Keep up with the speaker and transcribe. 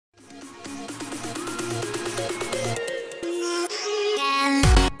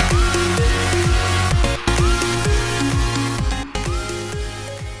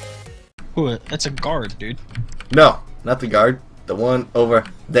Who? That's a guard, dude. No, not the guard. The one over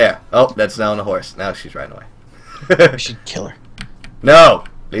there. Oh, that's now on the horse. Now she's riding away. We should kill her. No,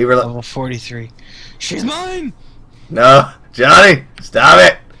 leave her. Level 43. She's mine. No, Johnny, stop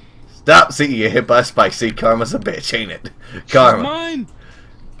it. Stop. See, you get hit by a spike. See, karma's a bitch, ain't it? Karma. She's mine.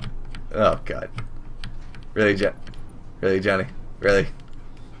 Oh God. Really, really, Johnny? Really?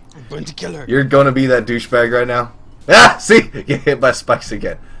 I'm going to kill her. You're gonna be that douchebag right now? Ah, see, get hit by spikes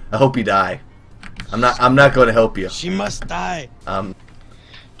again. I hope you die. I'm not going to help you. She must die. Go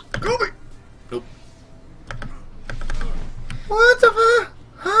me. Nope. What the fuck?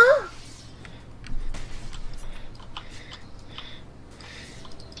 Huh?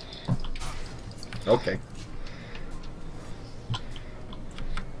 Okay.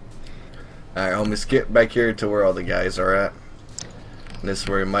 Alright, homies, get back here to where all the guys are at. And this is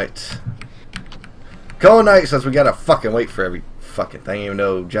where we might call night, since we gotta fucking wait for every fucking thing, even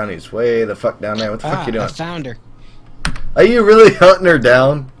though Johnny's way the fuck down there. What the fuck you doing? I found her. Are you really hunting her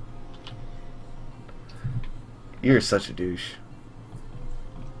down? You're such a douche.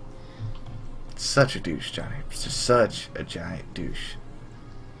 Such a douche, Johnny. Just such a giant douche.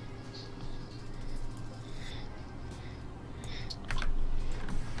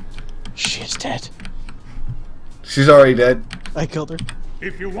 She's dead. She's already dead. I killed her.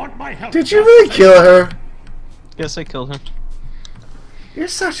 If you want my help, Did you really kill her? Yes, I killed her. You're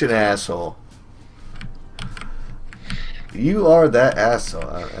such an asshole. You are that asshole.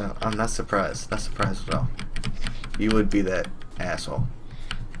 I'm not surprised. Not surprised at all. You would be that asshole.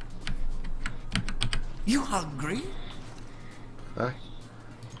 You hungry? Hi.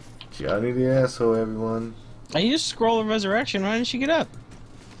 Johnny the asshole, everyone. I used scroll of resurrection. Why didn't she get up?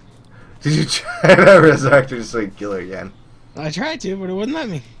 Did you try to resurrect her just so you kill her again? I tried to, but it wouldn't let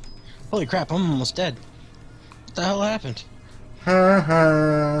me. Holy crap, I'm almost dead. What the hell happened? Ha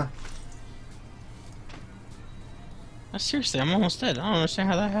ha. Seriously, I'm almost dead. I don't understand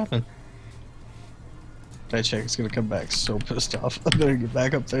how that happened. I check, it's gonna come back so pissed off. I better get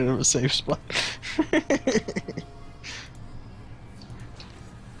back up there to a safe spot.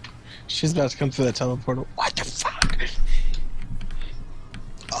 She's about to come through that teleporter. What the fuck?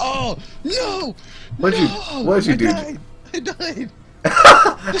 Oh no! What'd you do? I died.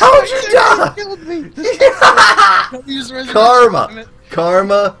 How'd you die? Killed me. Karma.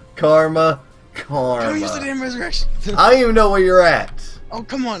 Karma. Karma. Don't use the Karma. damn resurrection. I don't even know where you're at. Oh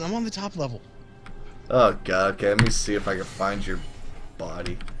come on, I'm on the top level. Oh god, okay, let me see if I can find your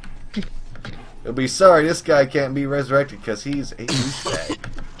body. You'll be sorry, this guy can't be resurrected because he's a douchebag.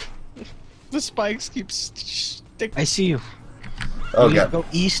 The spikes keep sticking. I see you. Oh You god. go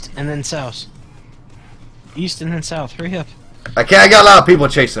east and then south. East and then south. Hurry up. I got a lot of people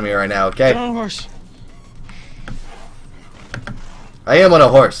chasing me right now, okay? Get on a horse. I am on a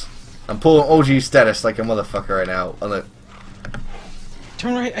horse. I'm pulling OG status like a motherfucker right now. On the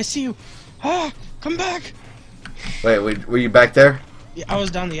Turn right. I see you. Ah, come back. Wait, were you back there? Yeah, I was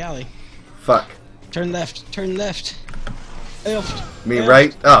down the alley. Fuck. Turn left. Turn left. Left. Me left.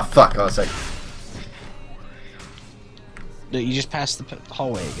 right? Oh fuck, hold on a second. No, you just passed the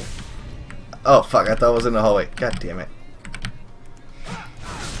hallway again. Oh fuck, I thought I was in the hallway. God damn it.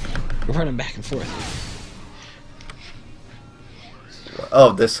 We're running back and forth.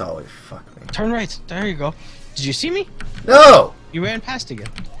 Oh, this hallway. Fuck me. Turn right. There you go. Did you see me? No! You ran past again.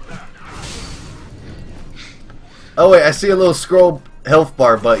 Oh wait, I see a little scroll health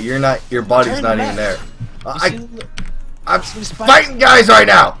bar, but you're not. Your body's Turn not left. even there. You see the- I'm see the spikes? fighting guys right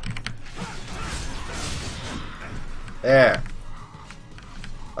now. There.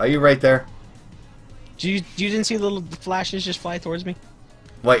 Are you right there? You didn't see the little flashes just fly towards me?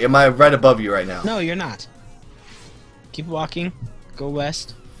 Wait, am I right above you right now? No, you're not. Keep walking. Go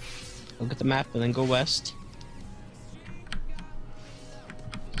west. Look at the map and then go west.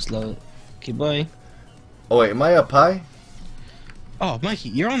 Slow. Keep going. Oh wait, am I up high? Oh, Mikey,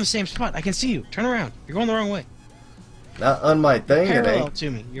 you're on the same spot. I can see you. Turn around. You're going the wrong way. Not on my thing, it Parallel ain't.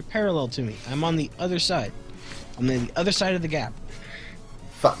 to me. You're parallel to me. I'm on the other side. I'm on the other side of the gap.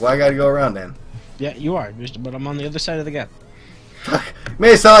 Fuck, well I gotta go around then. Yeah, you are, but I'm on the other side of the gap. Fuck,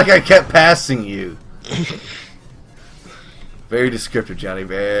 made it sound like I kept passing you. Very descriptive, Johnny.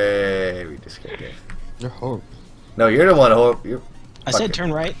 Very descriptive. You're horrible. No, you're the one who. You're. I Fuck said it.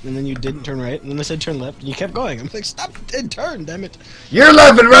 turn right, and then you didn't turn right, and then I said turn left, and you kept going. I'm like, stop and turn, damn it. Your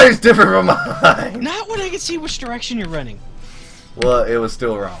left and right is different from mine. Not when I can see which direction you're running. Well, it was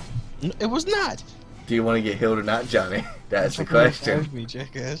still wrong. It was not. Do you want to get healed or not, Johnny? That's the question. Revive me,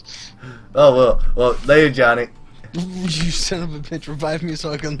 jackass. Oh well, later, Johnny. You son of a bitch, revive me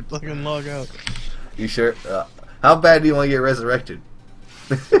so I can fucking log out. You sure? How bad do you want to get resurrected?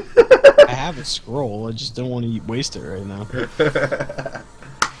 I have a scroll. I just don't want to waste it right now.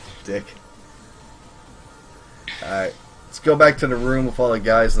 Dick. Alright. Let's go back to the room with all the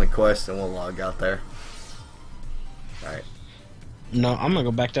guys in the quest and we'll log out there. Alright. No, I'm gonna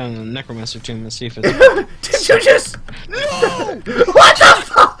go back down to the Necromancer tomb and see if it's... Did you just... No! What the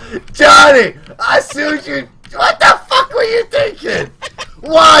fuck? Johnny! I see what you... What the fuck were you thinking?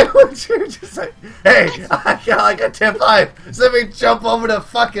 Why would you just say, hey, I got like a 10 life, so let me jump over the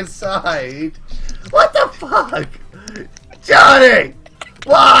fucking side? What the fuck? Johnny!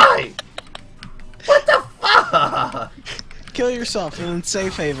 Why? What the fuck? Kill yourself and then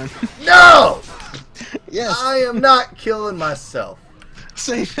safe haven. No! Yes. I am not killing myself.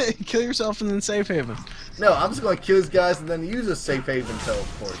 Kill yourself and then safe haven. No, I'm just gonna kill these guys and then use a safe haven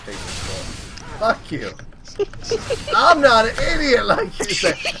teleportation spell. Fuck you. I'm not an idiot like you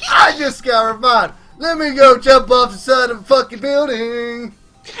say. I just got revived. Let me go jump off the side of a fucking building.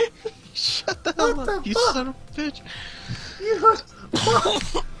 Shut the hell up, you son of a bitch.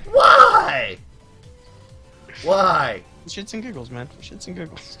 Why? Why? Shits and giggles, man. Shits and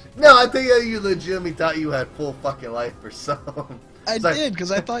giggles. No, I think you legitimately thought you had full fucking life or something. I did,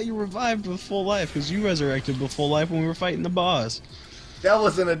 because I thought you revived with full life, because you resurrected with full life when we were fighting the boss. That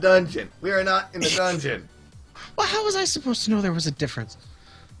was in a dungeon. We are not in a dungeon. Well, how was I supposed to know there was a difference?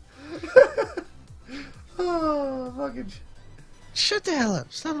 Oh, fucking... Shut the hell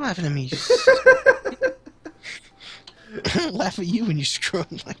up. Stop laughing at me. I don't laugh at you when you screw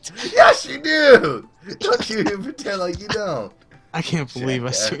up like that. Yes, you do! Don't you even pretend like you don't. I can't believe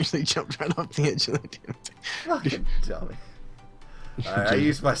I seriously jumped right off the edge of that damn thing. Fucking dummy. Alright, I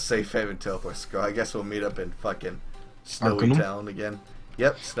used my safe haven teleport scroll. I guess we'll meet up in fucking Snowy Arcanum? Town again.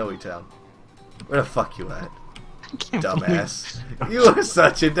 Yep, Snowy Town. Where the fuck you at? I can't Dumbass. You are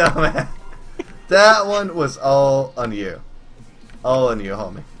such a dumbass. That one was all on you. All on you,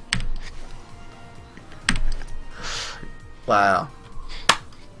 homie. Wow.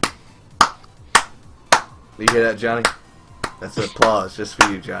 You hear that, Johnny? That's an applause just for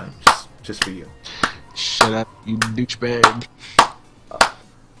you, Johnny. Just for you. Shut up, you douchebag.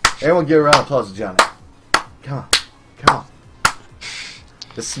 Everyone give a round of applause to Johnny. Come on. Come on.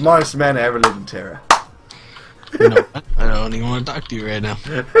 The smartest man to ever live in Tera. You know what? I don't even want to talk to you right now.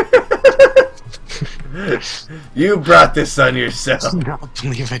 You brought this on yourself. I don't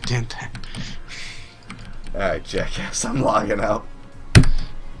believe I did that. Alright, jackass, I'm logging out.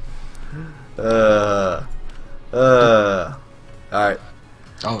 Alright.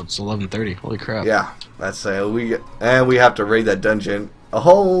 Oh, it's 11:30. Holy crap. Yeah, that's we have to raid that dungeon a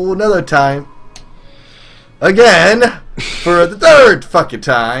whole nother time. Again, for the third fucking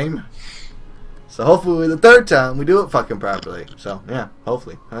time. So hopefully the third time we do it fucking properly. So yeah,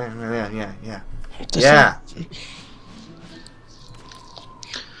 hopefully. Yeah.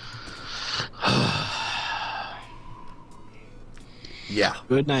 Yeah.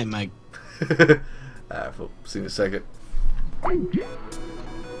 Good night, Mike. Alright, we'll see you in a second.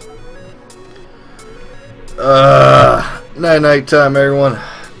 Night time, everyone.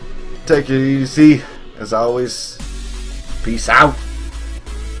 Take it easy. As always, peace out.